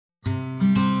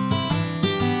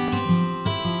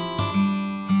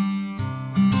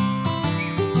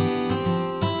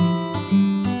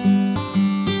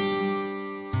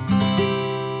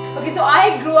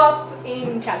up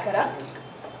in Calcutta,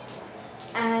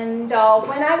 and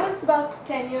when I was about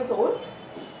 10 years old,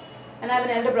 and I have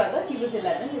an elder brother, he was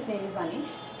 11, his name is Anish,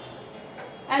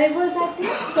 and it was I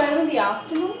think 12 in the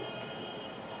afternoon,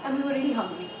 and we were really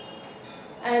hungry,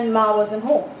 and Ma wasn't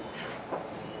home.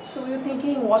 So we were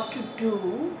thinking what to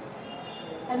do,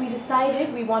 and we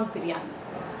decided we want biryani.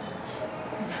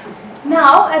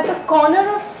 Now, at the corner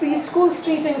of Free School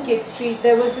Street and Kid Street,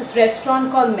 there was this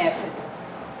restaurant called Mehfil.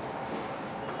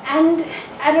 And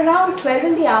at around 12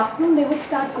 in the afternoon, they would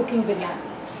start cooking biryani.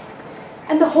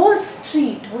 And the whole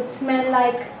street would smell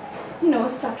like, you know,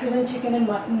 succulent chicken and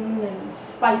mutton and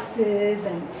spices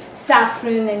and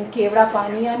saffron and kevda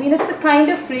pani. I mean, it's a kind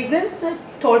of fragrance that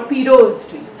torpedoes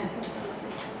street.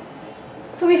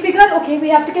 So we figured, okay, we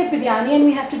have to get biryani and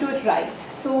we have to do it right.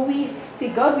 So we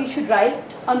figured we should write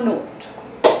a note.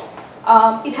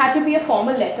 It had to be a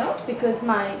formal letter because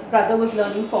my brother was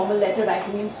learning formal letter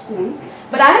writing in school.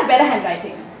 But I had better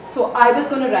handwriting. So I was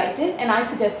going to write it and I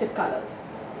suggested colors.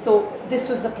 So this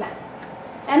was the plan.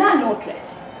 And our note read,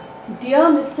 "Dear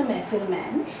Mr. Mehfil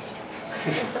Man,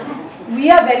 we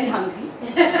are very hungry,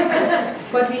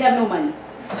 but we have no money.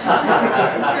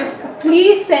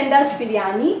 Please send us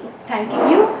biryani. Thanking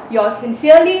you. Yours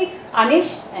sincerely, Anish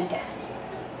and Tess."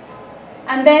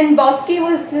 And then Bosky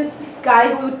was this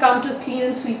guy who would come to clean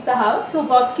and sweep the house. So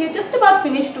Bosky had just about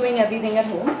finished doing everything at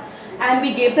home. And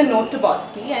we gave the note to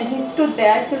Bosky and he stood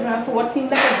there, I still remember, for what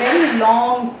seemed like a very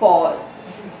long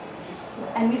pause.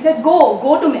 And we said,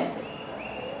 go to Mehfil.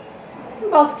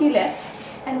 And Bosky left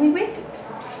and we waited.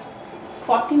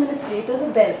 40 minutes later, the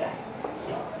bell rang.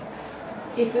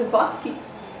 It was Bosky.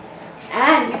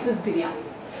 And it was biryani.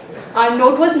 Our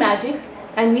note was magic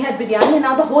and we had biryani and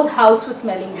now the whole house was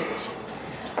smelling delicious.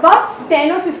 About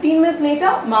 10 or 15 minutes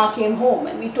later, Ma came home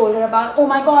and we told her about, oh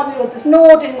my God, we wrote this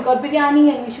note and we got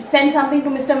biryani and we should send something to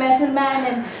Mr. Mehfil Man,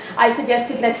 and I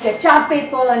suggested let's get chart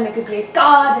paper and make a great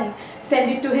card and send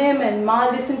it to him, and Ma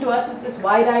listened to us with this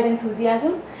wide-eyed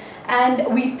enthusiasm, and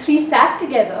we three sat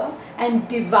together and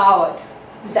devoured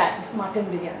that mutton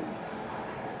biryani.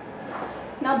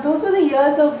 Now those were the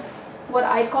years of what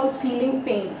I call peeling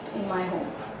paint in my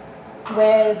home,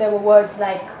 where there were words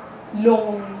like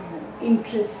loans and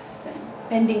interests and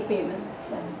pending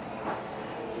payments, and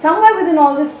somewhere within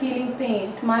all this peeling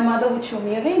paint, my mother would show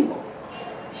me a rainbow.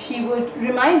 She would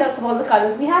remind us of all the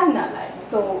colors we have in our lives.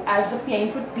 So as the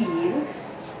paint would peel,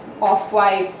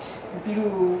 off-white,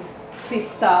 blue,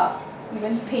 pista,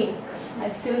 even pink. I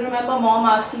still remember Mom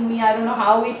asking me, I don't know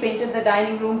how we painted the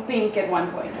dining room pink at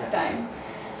one point of time.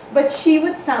 But she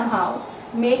would somehow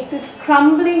make this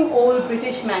crumbling old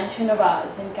British mansion of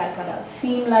ours in Calcutta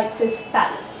seem like this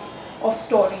palace of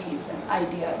stories and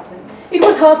ideas. And it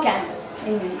was her canvas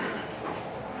in many ways.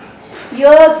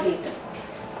 Years later,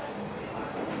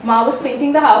 Ma was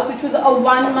painting the house, which was a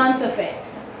 1-month affair.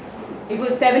 It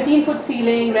was 17-foot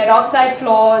ceiling, red oxide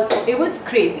floors. It was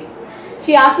crazy.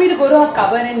 She asked me to go to her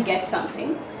cupboard and get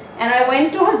something. And I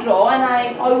went to her drawer, and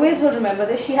I always will remember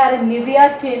this. She had a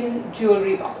Nivea tin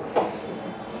jewelry box.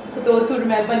 For those who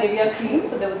remember Nivea cream,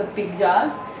 so there were the big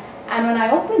jars. And when I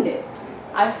opened it,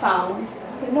 I found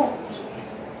the note.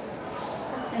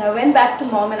 And I went back to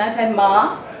Mom and I said,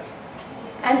 Ma.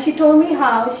 And she told me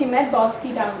how she met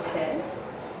Bosky downstairs.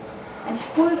 And she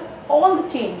pulled all the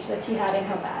change that she had in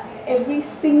her bag. Every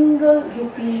single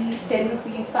rupee, 10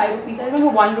 rupees, 5 rupees. I remember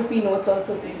 1 rupee notes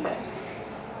also being there.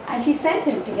 And she sent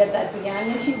him to get that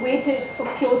biryani, and she waited for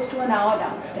close to an hour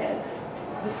downstairs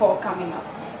before coming up.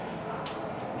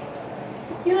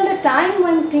 You know, the time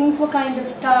when things were kind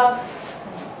of tough,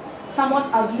 somewhat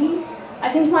ugly,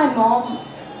 I think my mom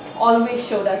always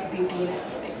showed us beauty in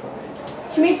everything.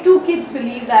 She made 2 kids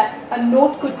believe that a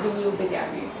note could bring you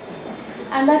biryani.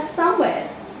 And that somewhere,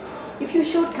 if you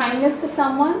showed kindness to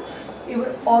someone, it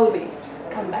would always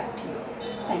come back to you.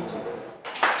 Thank you.